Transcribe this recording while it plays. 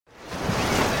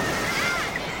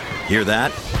Hear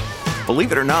that?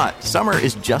 Believe it or not, summer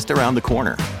is just around the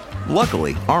corner.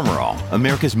 Luckily, Armor All,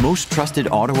 America's most trusted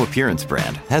auto appearance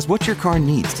brand, has what your car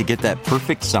needs to get that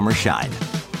perfect summer shine.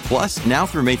 Plus, now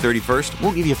through May 31st,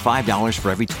 we'll give you $5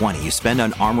 for every $20 you spend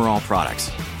on Armor All products.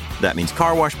 That means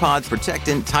car wash pods,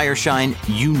 protectant, tire shine,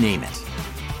 you name it.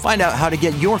 Find out how to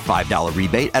get your $5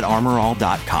 rebate at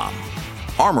armorall.com.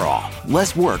 Armor All,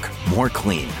 less work, more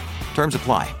clean. Terms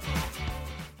apply.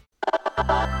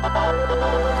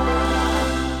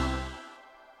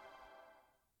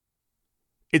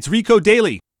 It's Recode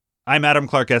Daily. I'm Adam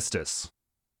Clark Estes.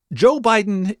 Joe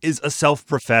Biden is a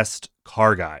self-professed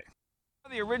car guy.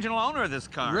 The original owner of this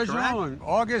car, Original correct? owner,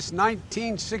 August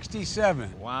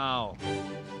 1967. Wow.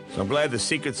 So I'm glad the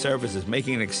Secret Service is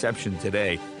making an exception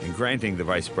today and granting the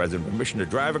Vice President permission to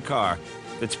drive a car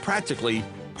that's practically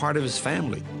part of his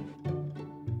family.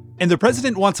 And the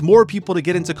president wants more people to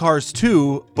get into cars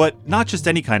too, but not just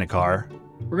any kind of car.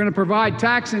 We're going to provide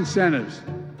tax incentives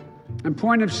and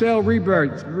point-of-sale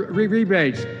rebates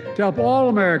to help all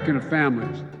American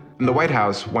families. And the White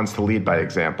House wants to lead by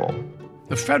example.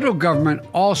 The federal government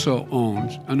also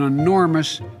owns an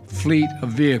enormous fleet of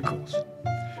vehicles,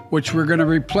 which we're going to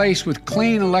replace with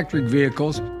clean electric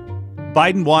vehicles.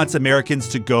 Biden wants Americans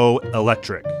to go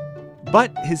electric,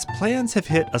 but his plans have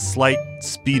hit a slight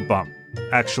speed bump.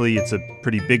 Actually, it's a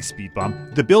pretty big speed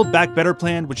bump. The Build Back Better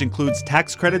plan, which includes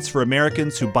tax credits for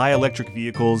Americans who buy electric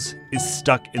vehicles, is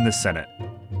stuck in the Senate.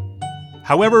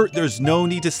 However, there's no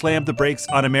need to slam the brakes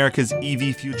on America's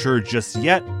EV future just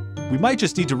yet. We might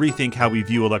just need to rethink how we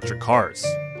view electric cars.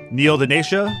 Neil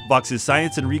Danesha, Vox's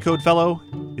Science and Recode Fellow,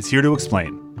 is here to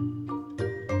explain.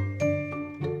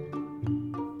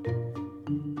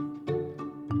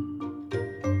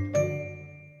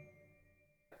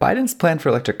 Biden's plan for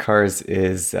electric cars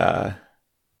is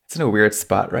it's in a weird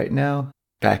spot right now.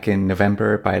 Back in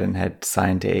November, Biden had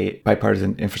signed a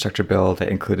bipartisan infrastructure bill that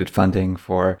included funding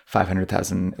for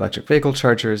 500,000 electric vehicle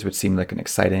chargers, which seemed like an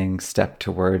exciting step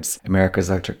towards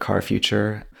America's electric car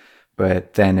future.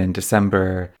 But then in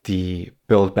December, the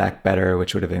Build Back Better,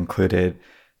 which would have included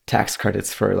tax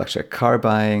credits for electric car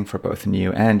buying for both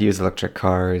new and used electric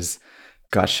cars,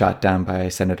 got shot down by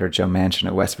Senator Joe Manchin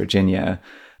of West Virginia.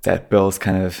 That bill's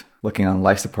kind of looking on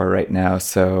life support right now,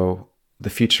 so the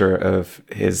future of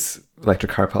his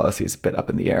electric car policy is a bit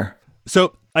up in the air.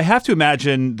 So I have to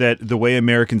imagine that the way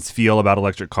Americans feel about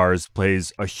electric cars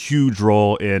plays a huge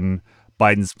role in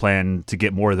Biden's plan to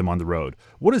get more of them on the road.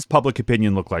 What does public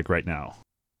opinion look like right now?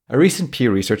 A recent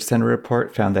Pew Research Center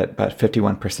report found that about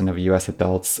 51% of U.S.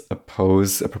 adults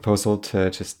oppose a proposal to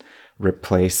just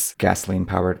replace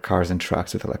gasoline-powered cars and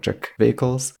trucks with electric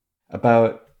vehicles.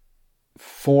 About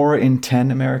 4 in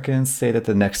 10 Americans say that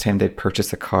the next time they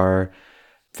purchase a car,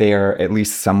 they are at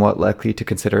least somewhat likely to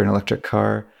consider an electric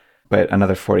car, but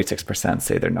another 46%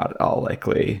 say they're not at all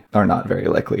likely or not very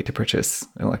likely to purchase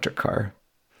an electric car.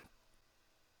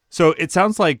 So it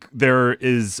sounds like there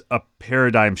is a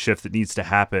paradigm shift that needs to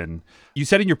happen. You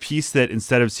said in your piece that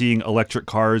instead of seeing electric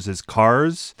cars as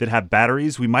cars that have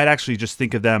batteries, we might actually just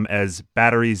think of them as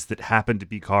batteries that happen to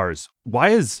be cars. Why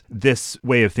is this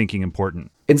way of thinking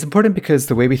important? It's important because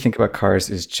the way we think about cars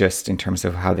is just in terms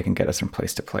of how they can get us from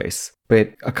place to place.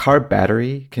 But a car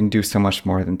battery can do so much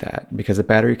more than that, because a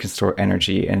battery can store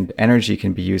energy, and energy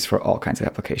can be used for all kinds of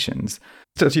applications.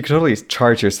 So you can totally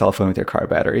charge your cell phone with your car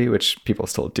battery, which people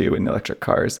still do in electric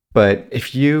cars. But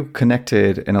if you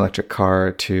connected an electric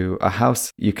car to a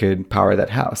house, you could power that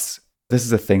house. This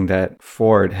is a thing that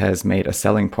Ford has made a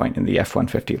selling point in the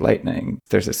F-150 Lightning.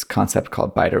 There's this concept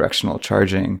called bidirectional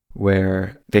charging,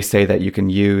 where they say that you can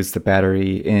use the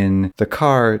battery in the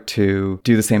car to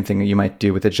do the same thing that you might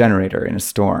do with a generator in a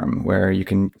storm, where you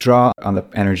can draw on the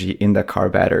energy in the car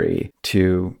battery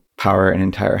to power an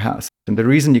entire house. And the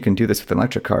reason you can do this with an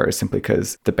electric car is simply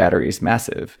because the battery is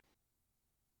massive.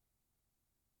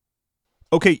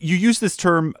 Okay, you use this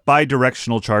term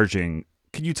bidirectional charging.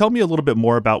 Can you tell me a little bit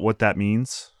more about what that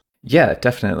means? Yeah,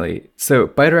 definitely. So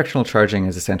bidirectional charging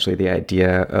is essentially the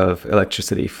idea of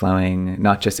electricity flowing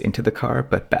not just into the car,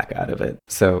 but back out of it.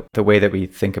 So the way that we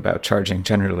think about charging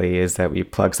generally is that we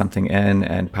plug something in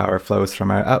and power flows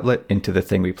from our outlet into the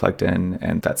thing we plugged in,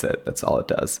 and that's it. That's all it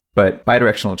does. But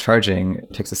bidirectional charging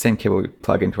takes the same cable we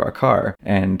plug into our car,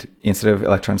 and instead of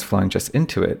electrons flowing just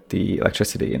into it, the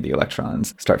electricity and the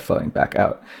electrons start flowing back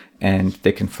out. And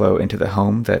they can flow into the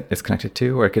home that it's connected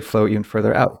to, or it could flow even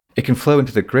further out. It can flow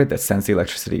into the grid that sends the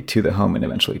electricity to the home and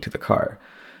eventually to the car.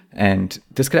 And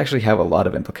this could actually have a lot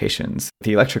of implications.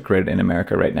 The electric grid in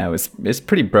America right now is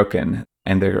pretty broken,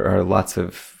 and there are lots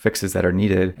of fixes that are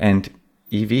needed. And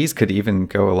EVs could even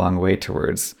go a long way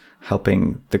towards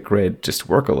helping the grid just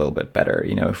work a little bit better.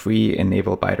 If we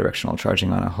enable bidirectional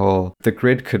charging on a whole, the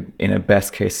grid could, in a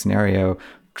best case scenario,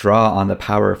 draw on the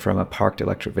power from a parked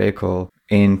electric vehicle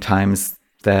in times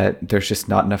that there's just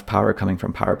not enough power coming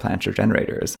from power plants or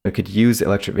generators. It could use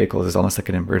electric vehicles as almost like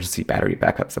an emergency battery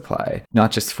backup supply,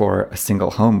 not just for a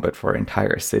single home, but for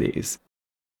entire cities.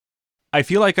 I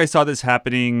feel like I saw this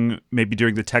happening maybe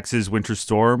during the Texas winter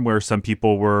storm, where some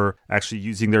people were actually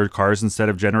using their cars instead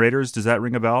of generators. Does that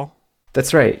ring a bell?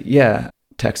 That's right. Yeah.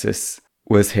 Texas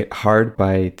was hit hard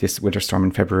by this winter storm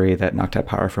in February that knocked out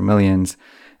power for millions.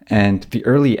 And the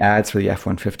early ads for the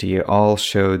F-150 all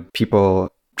showed people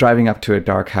driving up to a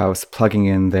dark house, plugging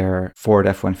in their Ford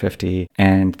F-150,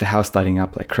 and the house lighting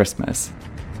up like Christmas.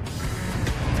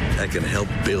 That can help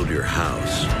build your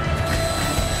house.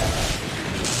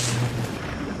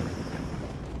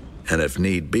 And if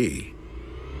need be,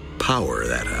 power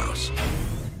that house.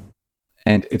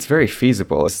 And it's very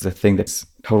feasible. This is a thing that's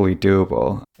totally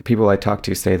doable. The people I talk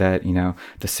to say that,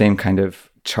 the same kind of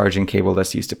charging cable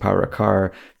that's used to power a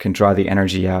car can draw the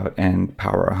energy out and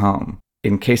power a home.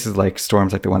 In cases like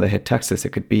storms like the one that hit Texas, it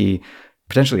could be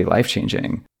potentially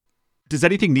life-changing. Does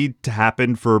anything need to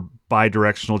happen for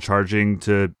bidirectional charging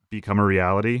to become a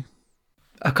reality?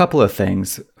 A couple of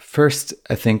things. First,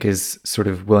 I think, is sort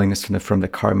of willingness from the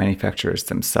car manufacturers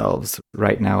themselves.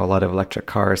 Right now, a lot of electric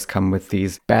cars come with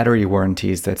these battery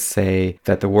warranties that say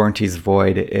that the warranty is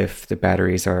void if the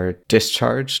batteries are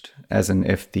discharged, as in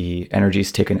if the energy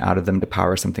is taken out of them to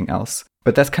power something else.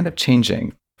 But that's kind of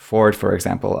changing. Ford, for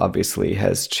example, obviously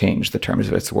has changed the terms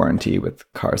of its warranty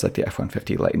with cars like the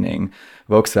F-150 Lightning.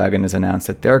 Volkswagen has announced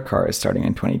that their cars starting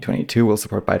in 2022 will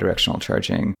support bidirectional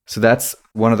charging. So that's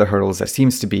one of the hurdles that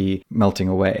seems to be melting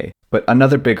away. But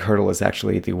another big hurdle is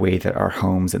actually the way that our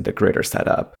homes and the grid are set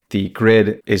up. The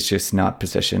grid is just not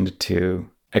positioned to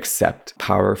accept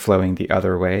power flowing the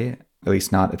other way, at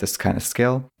least not at this kind of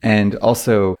scale. And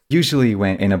also, usually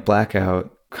when in a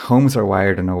blackout, homes are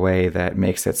wired in a way that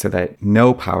makes it so that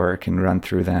no power can run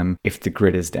through them if the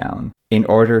grid is down. In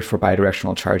order for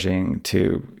bidirectional charging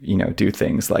to, do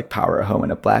things like power a home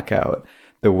in a blackout,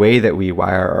 the way that we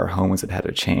wire our homes would have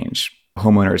to change.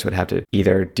 Homeowners would have to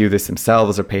either do this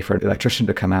themselves or pay for an electrician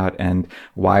to come out and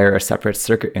wire a separate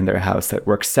circuit in their house that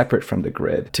works separate from the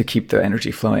grid to keep the energy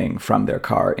flowing from their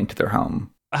car into their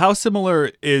home. How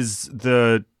similar is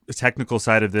the technical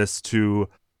side of this to,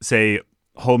 say,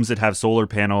 homes that have solar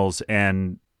panels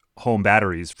and home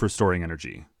batteries for storing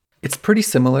energy? It's pretty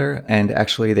similar, and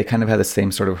actually they kind of have the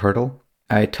same sort of hurdle.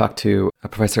 I talked to a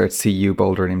professor at CU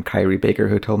Boulder named Kyrie Baker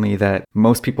who told me that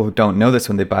most people don't know this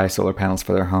when they buy solar panels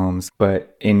for their homes,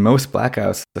 but in most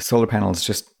blackouts, the solar panels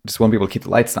just won't be able to keep the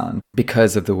lights on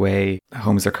because of the way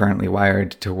homes are currently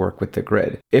wired to work with the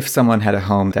grid. If someone had a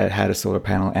home that had a solar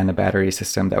panel and a battery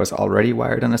system that was already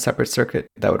wired on a separate circuit,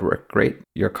 that would work great.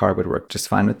 Your car would work just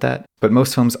fine with that. But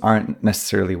most homes aren't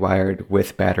necessarily wired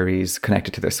with batteries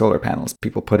connected to their solar panels.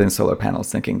 People put in solar panels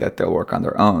thinking that they'll work on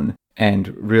their own.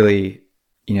 And really,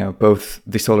 both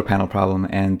the solar panel problem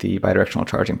and the bidirectional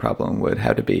charging problem would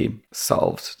have to be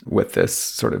solved with this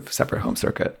sort of separate home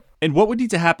circuit. And what would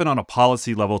need to happen on a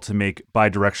policy level to make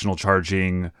bidirectional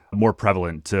charging more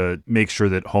prevalent, to make sure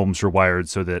that homes are wired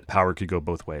so that power could go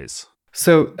both ways?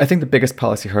 So I think the biggest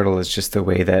policy hurdle is just the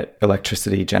way that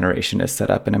electricity generation is set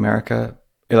up in America.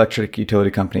 Electric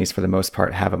utility companies, for the most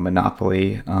part, have a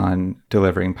monopoly on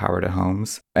delivering power to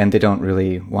homes, and they don't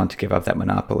really want to give up that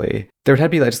monopoly. There would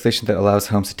have to be legislation that allows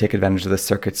homes to take advantage of the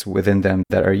circuits within them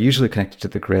that are usually connected to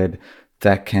the grid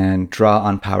that can draw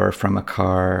on power from a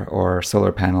car or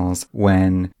solar panels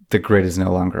when the grid is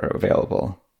no longer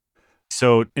available.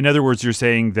 So, in other words, you're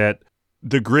saying that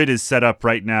the grid is set up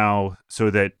right now so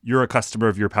that you're a customer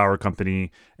of your power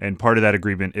company, and part of that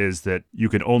agreement is that you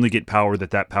can only get power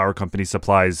that power company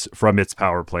supplies from its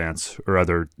power plants or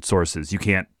other sources. You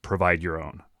can't provide your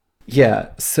own. Yeah,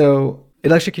 so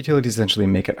electric utilities essentially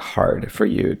make it hard for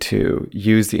you to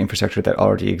use the infrastructure that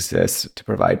already exists to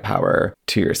provide power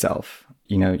to yourself.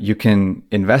 You can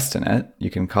invest in it. You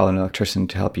can call an electrician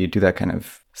to help you do that kind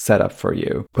of setup for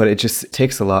you. But it just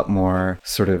takes a lot more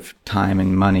sort of time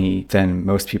and money than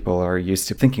most people are used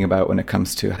to thinking about when it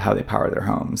comes to how they power their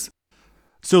homes.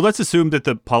 So let's assume that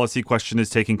the policy question is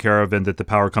taken care of and that the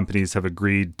power companies have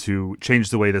agreed to change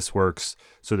the way this works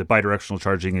so that bidirectional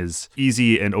charging is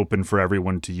easy and open for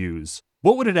everyone to use.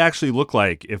 What would it actually look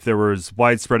like if there was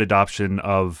widespread adoption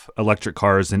of electric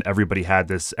cars and everybody had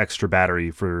this extra battery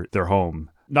for their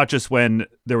home? Not just when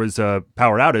there was a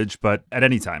power outage, but at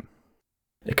any time.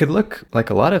 It could look like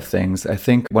a lot of things. I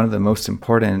think one of the most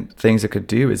important things it could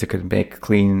do is it could make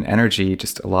clean energy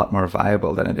just a lot more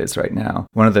viable than it is right now.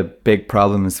 One of the big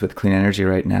problems with clean energy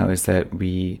right now is that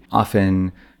we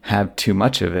often have too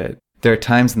much of it. There are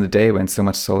times in the day when so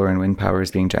much solar and wind power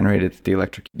is being generated that the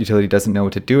electric utility doesn't know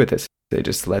what to do with this. They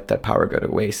just let that power go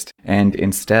to waste. And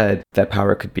instead, that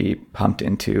power could be pumped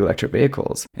into electric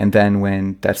vehicles. And then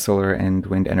when that solar and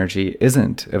wind energy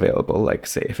isn't available, like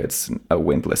say if it's a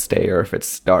windless day or if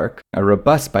it's dark, a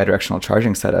robust bidirectional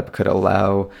charging setup could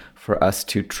allow for us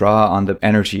to draw on the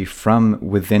energy from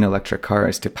within electric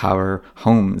cars to power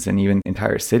homes and even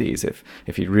entire cities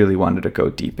if you really wanted to go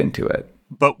deep into it.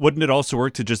 But wouldn't it also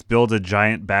work to just build a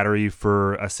giant battery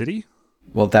for a city?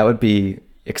 Well, that would be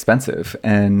expensive.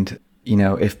 And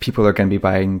if people are going to be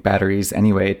buying batteries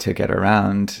anyway to get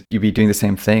around, you'd be doing the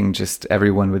same thing, just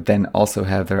everyone would then also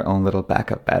have their own little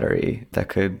backup battery that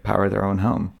could power their own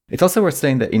home. It's also worth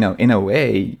saying that, in a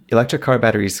way, electric car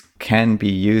batteries can be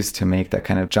used to make that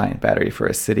kind of giant battery for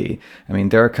a city. I mean,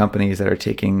 there are companies that are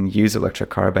taking used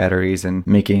electric car batteries and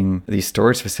making these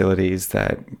storage facilities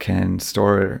that can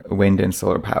store wind and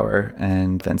solar power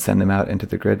and then send them out into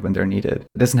the grid when they're needed.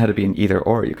 It doesn't have to be an either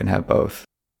or, you can have both.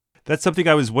 That's something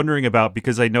I was wondering about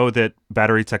because I know that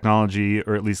battery technology,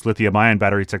 or at least lithium-ion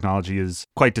battery technology, is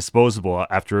quite disposable.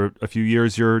 After a few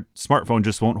years, your smartphone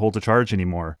just won't hold a charge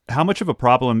anymore. How much of a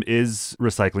problem is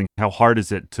recycling? How hard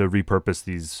is it to repurpose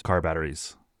these car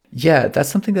batteries? Yeah, that's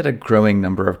something that a growing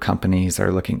number of companies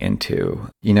are looking into.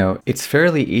 It's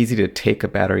fairly easy to take a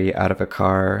battery out of a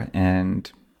car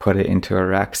and put it into a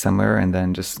rack somewhere and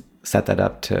then just set that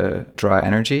up to draw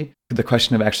energy. The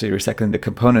question of actually recycling the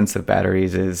components of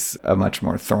batteries is a much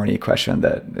more thorny question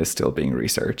that is still being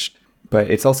researched. But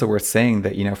it's also worth saying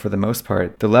that, for the most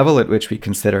part, the level at which we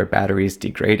consider batteries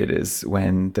degraded is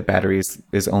when the battery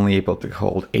is only able to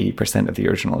hold 80% of the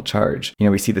original charge.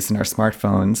 We see this in our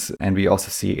smartphones and we also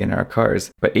see it in our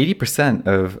cars. But 80%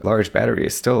 of large battery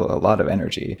is still a lot of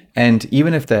energy. And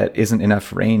even if that isn't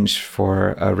enough range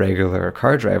for a regular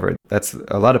car driver, that's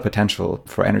a lot of potential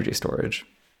for energy storage.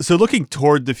 So looking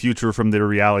toward the future from the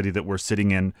reality that we're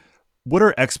sitting in, what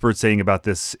are experts saying about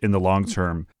this in the long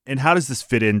term? And how does this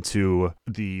fit into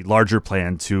the larger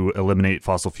plan to eliminate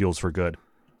fossil fuels for good?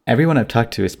 Everyone I've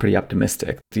talked to is pretty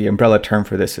optimistic. The umbrella term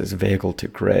for this is vehicle to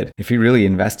grid. If we really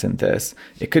invest in this,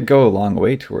 it could go a long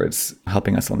way towards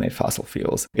helping us eliminate fossil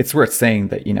fuels. It's worth saying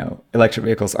that, electric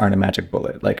vehicles aren't a magic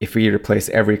bullet. Like if we replace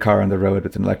every car on the road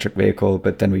with an electric vehicle,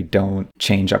 but then we don't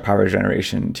change our power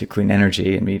generation to clean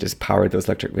energy and we just power those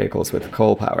electric vehicles with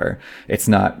coal power, it's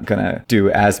not going to do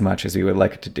as much as we would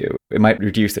like it to do. It might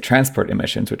reduce the transport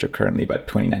emissions, which are currently about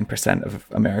 29% of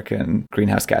American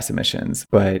greenhouse gas emissions,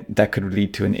 but that could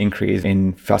lead to an increase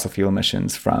in fossil fuel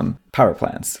emissions from power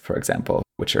plants, for example,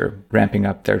 which are ramping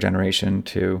up their generation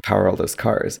to power all those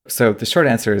cars. So the short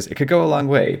answer is it could go a long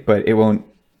way, but it won't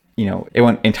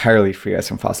entirely free us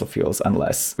from fossil fuels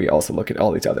unless we also look at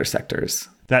all these other sectors.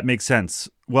 That makes sense.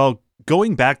 Well,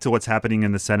 going back to what's happening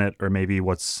in the Senate, or maybe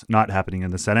what's not happening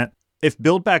in the Senate, if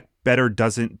Build Back Better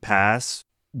doesn't pass,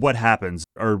 what happens?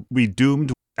 Are we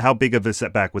doomed? How big of a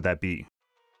setback would that be?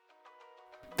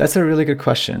 That's a really good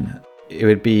question. It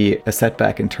would be a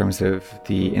setback in terms of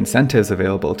the incentives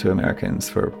available to Americans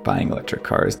for buying electric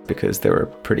cars because there were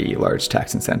pretty large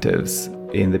tax incentives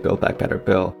in the Build Back Better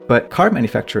bill. But car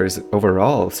manufacturers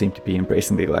overall seem to be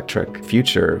embracing the electric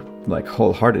future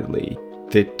wholeheartedly.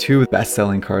 The two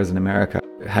best-selling cars in America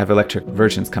have electric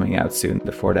versions coming out soon,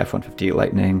 the Ford F-150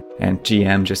 Lightning, and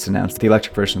GM just announced the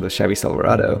electric version of the Chevy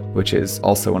Silverado, which is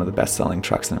also one of the best-selling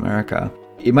trucks in America.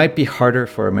 It might be harder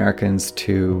for Americans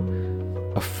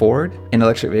to afford an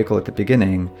electric vehicle at the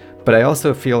beginning, but I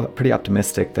also feel pretty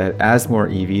optimistic that as more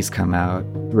EVs come out,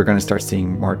 we're going to start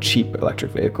seeing more cheap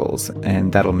electric vehicles,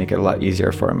 and that'll make it a lot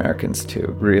easier for Americans to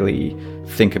really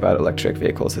think about electric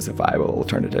vehicles as a viable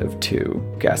alternative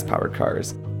to gas-powered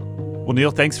cars. Well,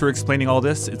 Neil, thanks for explaining all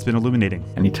this. It's been illuminating.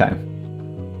 Anytime.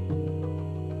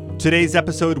 Today's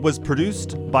episode was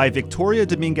produced by Victoria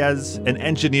Dominguez and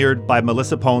engineered by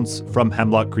Melissa Ponce from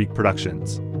Hemlock Creek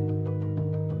Productions.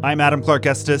 I'm Adam Clark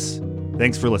Estes.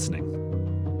 Thanks for listening.